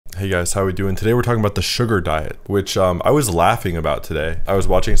Hey guys, how we doing? Today we're talking about the sugar diet, which I was laughing about today. I was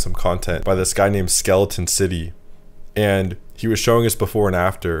watching some content by this guy named Skeleton City, and he was showing us before and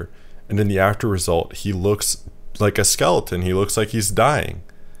after, and in the after result, he looks like a skeleton. He looks like he's dying.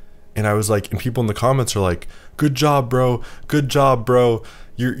 And I was like, and people in the comments are like, good job, bro. Good job, bro.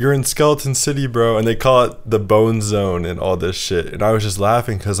 You're in Skeleton City, bro. And they call it the bone zone and all this shit. And I was just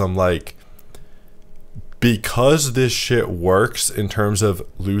laughing because I'm like, because this shit works in terms of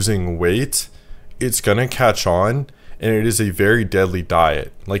losing weight, it's gonna catch on, and it is a very deadly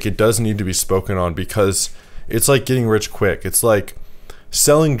diet. Like, it does need to be spoken on because it's like getting rich quick. It's like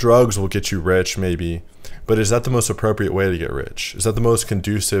selling drugs will get you rich maybe, but is that the most appropriate way to get rich? Is that the most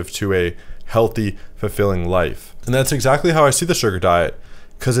conducive to a healthy, fulfilling life? And that's exactly how I see the sugar diet,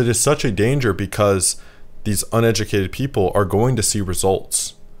 because it is such a danger because these uneducated people are going to see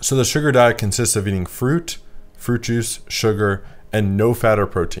results. So the sugar diet consists of eating fruit juice, sugar, and no fat or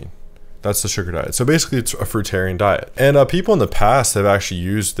protein. That's the sugar diet. So basically it's a fruitarian diet. And people in the past have actually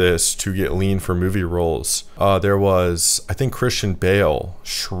used this to get lean for movie roles. There was, I think Christian Bale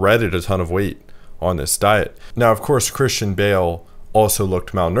shredded a ton of weight on this diet. Now, of course, Christian Bale also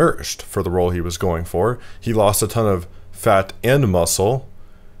looked malnourished for the role he was going for. He lost a ton of fat and muscle,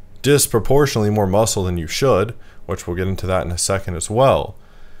 disproportionately more muscle than you should, which we'll get into that in a second as well.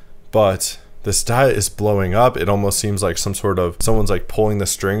 But this diet is blowing up. It almost seems like someone's like pulling the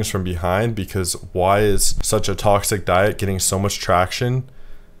strings from behind, because why is such a toxic diet getting so much traction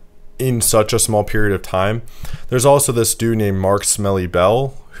in such a small period of time? There's also this dude named Mark Smelly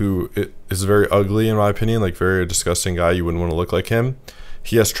Bell, who is very ugly in my opinion, like very disgusting guy. You wouldn't want to look like him.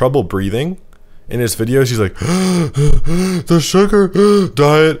 He has trouble breathing. In his videos, he's like, the sugar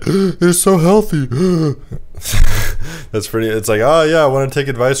diet is so healthy. That's pretty, it's like, oh yeah, I want to take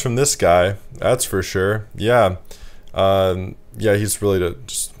advice from this guy. That's for sure. Yeah. Yeah, he's really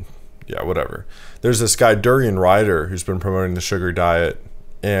whatever. There's this guy, Durian Ryder, who's been promoting the sugar diet,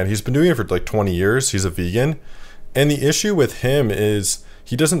 and he's been doing it for like 20 years. He's a vegan. And the issue with him is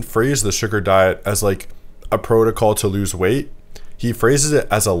he doesn't phrase the sugar diet as like a protocol to lose weight. He phrases it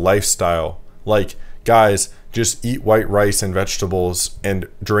as a lifestyle. Like, guys, just eat white rice and vegetables and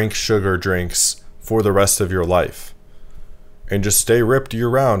drink sugar drinks for the rest of your life. And just stay ripped year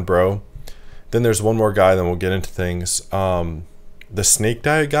round, bro. Then there's one more guy, then we'll get into things. The snake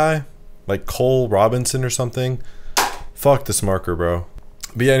diet guy, like Cole Robinson or something. Fuck this marker, bro.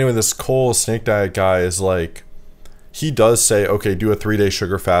 But yeah, anyway, this Cole snake diet guy is like, he does say, okay, do a 3-day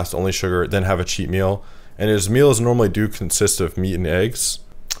sugar fast, only sugar, then have a cheat meal. And his meals normally do consist of meat and eggs.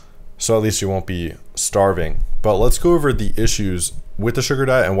 So at least you won't be starving. But let's go over the issues with the sugar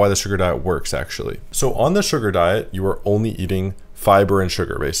diet and why the sugar diet works actually. So on the sugar diet, you are only eating fiber and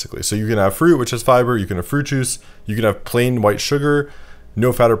sugar basically. So you can have fruit, which is fiber, you can have fruit juice, you can have plain white sugar,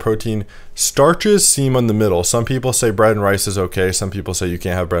 no fat or protein. Starches seem in the middle. Some people say bread and rice is okay. Some people say you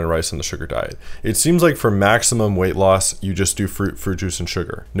can't have bread and rice in the sugar diet. It seems like for maximum weight loss, you just do fruit juice, and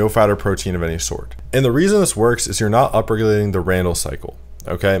sugar. No fat or protein of any sort. And the reason this works is you're not upregulating the Randle cycle.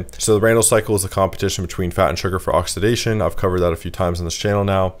 Okay, so the Randle cycle is the competition between fat and sugar for oxidation. I've covered that a few times on this channel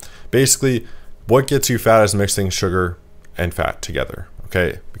now. Basically, what gets you fat is mixing sugar and fat together.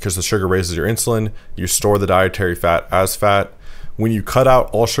 Okay, because the sugar raises your insulin, you store the dietary fat as fat. When you cut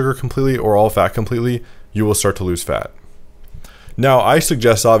out all sugar completely or all fat completely, you will start to lose fat. Now, I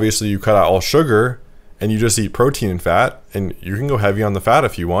suggest obviously you cut out all sugar and you just eat protein and fat, and you can go heavy on the fat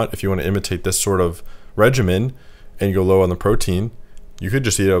if you want to imitate this sort of regimen and you go low on the protein. You could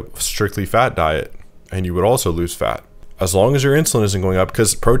just eat a strictly fat diet and you would also lose fat, as long as your insulin isn't going up,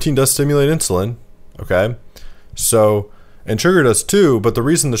 because protein does stimulate insulin. Okay, so, and sugar does too, but the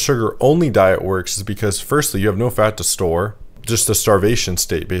reason the sugar only diet works is because firstly, you have no fat to store, just a starvation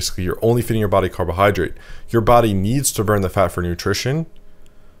state. Basically, you're only feeding your body carbohydrate. Your body needs to burn the fat for nutrition.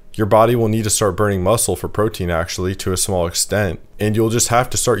 Your body will need to start burning muscle for protein actually, to a small extent. And you'll just have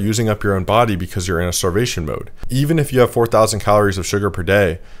to start using up your own body because you're in a starvation mode. Even if you have 4,000 calories of sugar per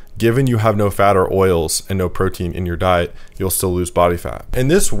day, given you have no fat or oils and no protein in your diet, you'll still lose body fat. And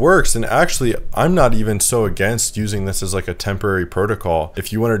this works. And actually, I'm not even so against using this as like a temporary protocol.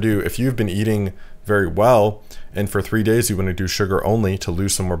 If you've been eating very well and for 3 days you want to do sugar only to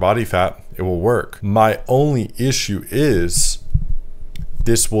lose some more body fat, it will work. My only issue is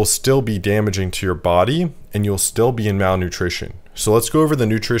this will still be damaging to your body and you'll still be in malnutrition. So let's go over the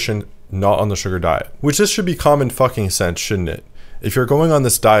nutrition not on the sugar diet, which this should be common fucking sense, shouldn't it? If you're going on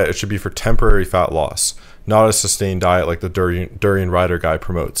this diet, it should be for temporary fat loss, not a sustained diet like the Durian Ryder guy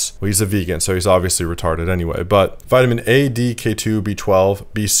promotes. Well, he's a vegan, so he's obviously retarded anyway. But vitamin A, D, K2, B12,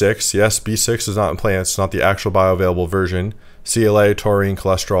 B6. Yes, B6 is not in plants, it's not the actual bioavailable version. CLA, taurine,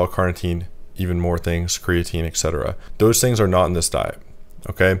 cholesterol, carnitine, even more things, creatine, etc. Those things are not in this diet.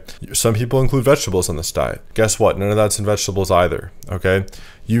 Okay, some people include vegetables in this diet. Guess what? None of that's in vegetables either. Okay,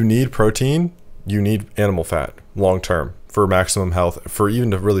 you need protein, you need animal fat long term for maximum health, for even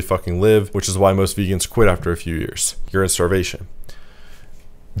to really fucking live, which is why most vegans quit after a few years. You're in starvation.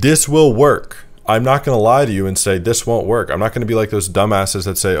 This will work. I'm not going to lie to you and say this won't work. I'm not going to be like those dumbasses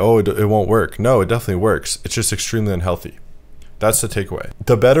that say, oh, it won't work. No, it definitely works. It's just extremely unhealthy. That's the takeaway.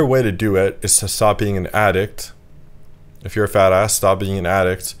 The better way to do it is to stop being an addict. If you're a fat ass, stop being an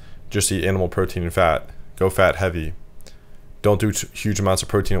addict. Just eat animal protein and fat. Go fat heavy. Don't do huge amounts of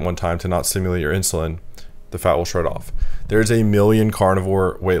protein at one time to not stimulate your insulin. The fat will shred off. There's a million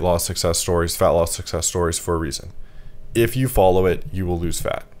carnivore weight loss success stories, fat loss success stories for a reason. If you follow it, you will lose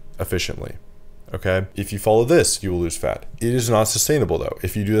fat efficiently. Okay? If you follow this, you will lose fat. It is not sustainable though.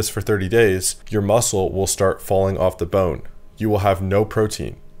 If you do this for 30 days, your muscle will start falling off the bone. You will have no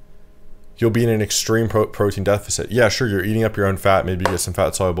protein. You'll be in an extreme protein deficit. Yeah, sure, you're eating up your own fat. Maybe you get some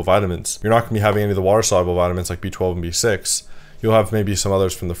fat-soluble vitamins. You're not going to be having any of the water-soluble vitamins like B12 and B6. You'll have maybe some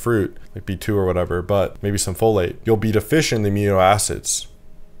others from the fruit, like B2 or whatever, but maybe some folate. You'll be deficient in the amino acids.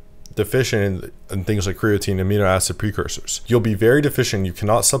 Deficient in things like creatine, amino acid precursors. You'll be very deficient. You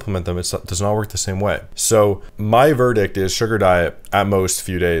cannot supplement them. It does not work the same way. So my verdict is sugar diet at most a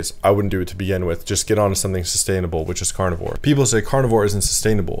few days. I wouldn't do it to begin with. Just get on to something sustainable, which is carnivore. People say carnivore isn't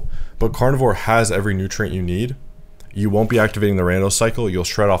sustainable, but carnivore has every nutrient you need. You won't be activating the Randall cycle. You'll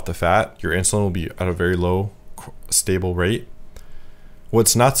shred off the fat. Your insulin will be at a very low, stable rate.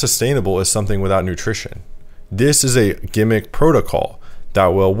 What's not sustainable is something without nutrition. This is a gimmick protocol that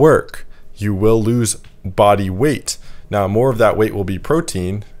will work. You will lose body weight. Now, more of that weight will be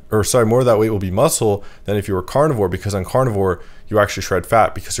protein, more of that weight will be muscle than if you were carnivore, because on carnivore, you actually shred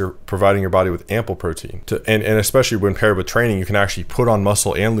fat because you're providing your body with ample protein. And especially when paired with training, you can actually put on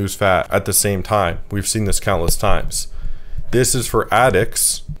muscle and lose fat at the same time. We've seen this countless times. This is for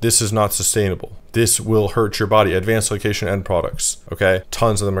addicts. This is not sustainable. This will hurt your body. Advanced glycation end products, okay?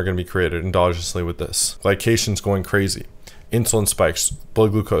 Tons of them are going to be created endogenously with this. Glycation's going crazy. Insulin spikes,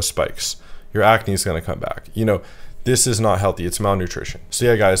 blood glucose spikes. Your acne is going to come back. You know, this is not healthy. It's malnutrition. So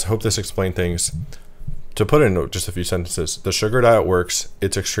yeah, guys, hope this explained things. To put in just a few sentences, the sugar diet works.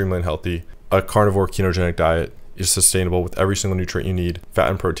 It's extremely unhealthy. A carnivore ketogenic diet is sustainable with every single nutrient you need. Fat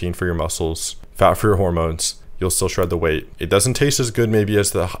and protein for your muscles, fat for your hormones. You'll still shred the weight. It doesn't taste as good maybe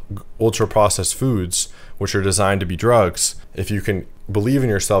as the ultra processed foods, which are designed to be drugs. If you can believe in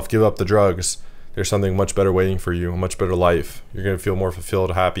yourself, give up the drugs, there's something much better waiting for you, a much better life. You're going to feel more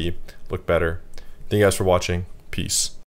fulfilled, happy, look better. Thank you guys for watching. Peace.